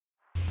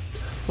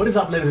What is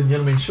up, ladies and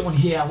gentlemen? Sean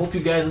here. I hope you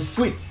guys are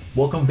sweet.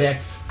 Welcome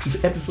back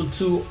to episode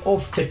 2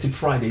 of Tech Tip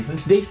Fridays. In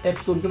today's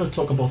episode, we're going to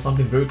talk about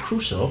something very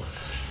crucial,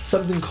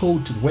 something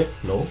called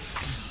workflow.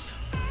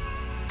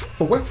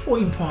 A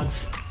workflow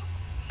impacts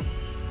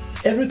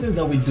everything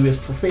that we do as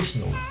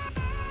professionals,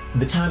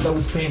 the time that we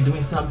spend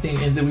doing something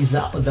and the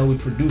result that we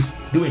produce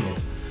doing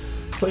it.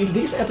 So in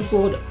today's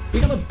episode,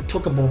 we're going to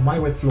talk about my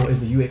workflow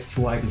as a UX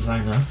UI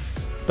designer.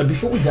 But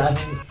before we dive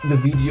in the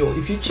video,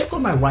 if you check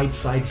on my right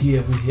side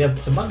here, we have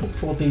a MacBook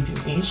Pro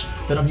 13-inch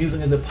that I'm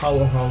using as a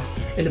powerhouse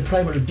and a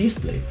primary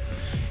display.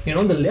 And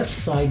on the left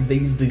side, there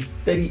is this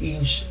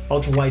 30-inch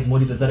ultra-wide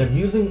monitor that I'm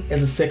using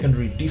as a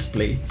secondary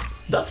display.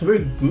 That's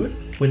very good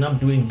when I'm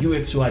doing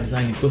UX UI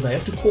designing because I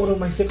have to code on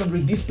my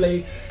secondary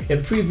display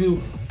and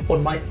preview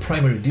on my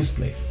primary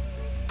display.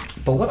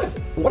 But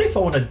what if I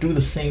want to do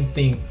the same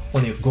thing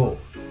on a go?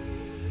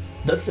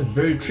 That's a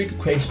very tricky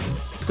question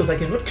because I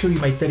cannot carry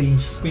my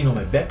 30-inch screen on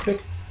my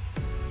backpack.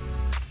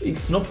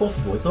 It's not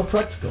possible, it's not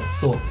practical.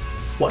 So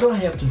what do I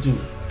have to do?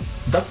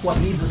 That's what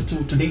leads us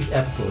to today's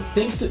episode.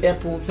 Thanks to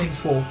Apple, thanks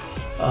for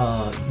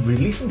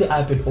releasing the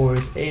iPad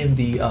OS and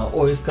the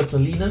OS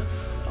Catalina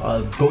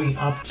going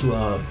up to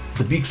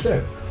the Big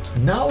Sur.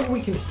 Now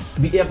we can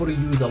be able to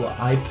use our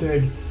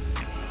iPad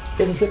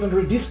as a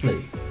secondary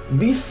display.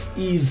 This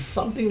is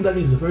something that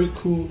is very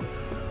cool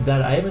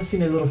that I haven't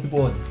seen a lot of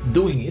people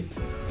doing it.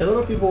 A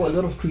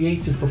lot of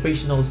creative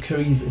professionals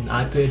carries an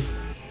iPad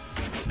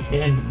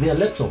and their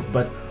laptop,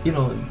 but you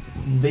know,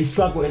 they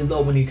struggle a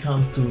lot when it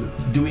comes to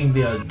doing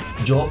their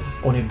jobs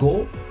on a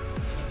go.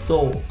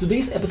 So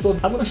today's episode,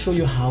 I'm going to show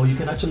you how you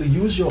can actually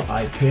use your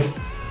iPad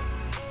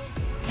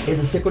as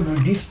a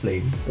secondary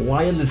display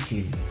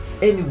wirelessly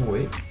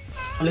anyway.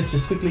 Let's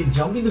just quickly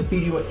jump in the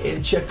video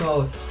and check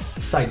out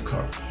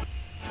Sidecar.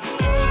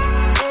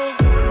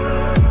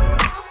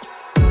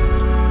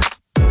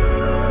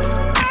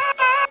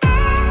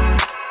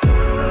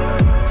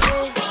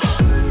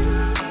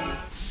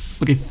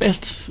 Okay,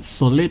 first,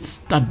 so let's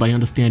start by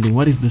understanding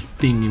what is the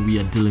thing we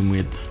are dealing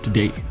with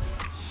today.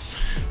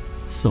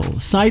 So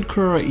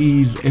Sidecar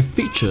is a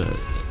feature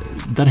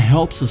that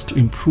helps us to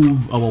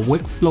improve our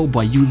workflow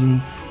by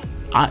using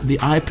the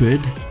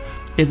iPad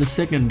as a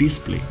second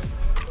display.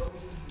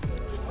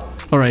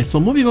 Alright,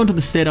 so moving on to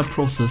the setup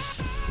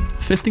process,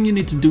 first thing you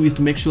need to do is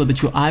to make sure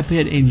that your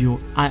iPad and your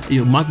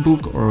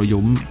MacBook or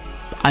your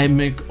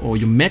iMac or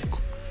your Mac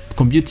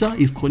computer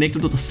is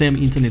connected to the same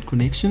internet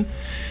connection.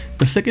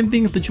 The second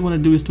thing that you want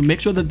to do is to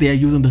make sure that they are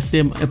using the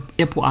same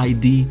Apple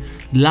ID.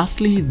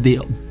 Lastly,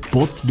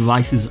 both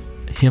devices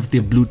have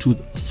their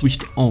Bluetooth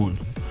switched on.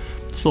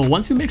 So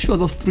once you make sure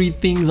those three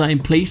things are in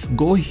place,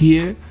 go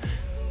here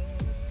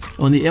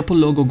on the Apple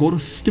logo, go to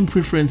System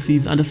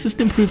Preferences. Under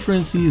System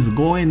Preferences,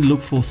 go and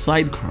look for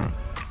Sidecar.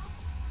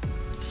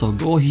 So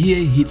go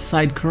here, hit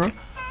Sidecar.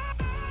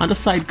 Under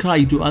Sidecar,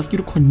 it will ask you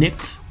to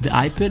connect the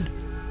iPad.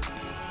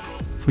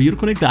 For you to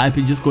connect the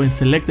iPad, just go and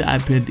select the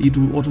iPad. It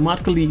will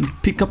automatically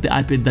pick up the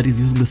iPad that is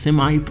using the same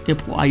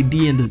Apple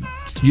ID and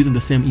using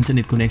the same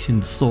internet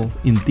connection. So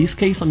in this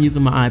case, I'm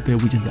using my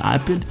iPad, which is the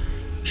iPad,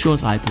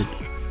 Sean's iPad.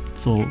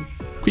 So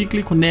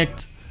quickly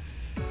connect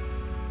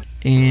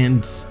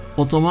and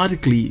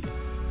automatically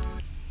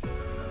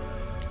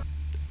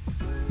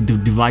the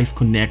device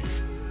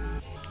connects.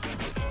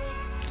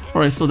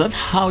 Alright, so that's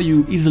how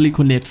you easily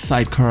connect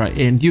Sidecar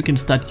and you can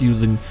start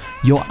using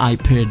your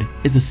iPad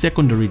as a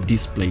secondary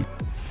display.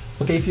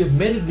 Okay, if you've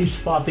made it this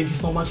far, thank you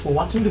so much for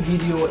watching the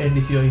video, and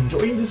if you're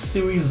enjoying this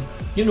series,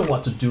 you know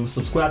what to do.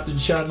 Subscribe to the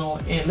channel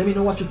and let me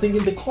know what you think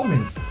in the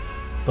comments.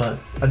 But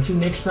until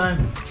next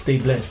time, stay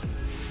blessed.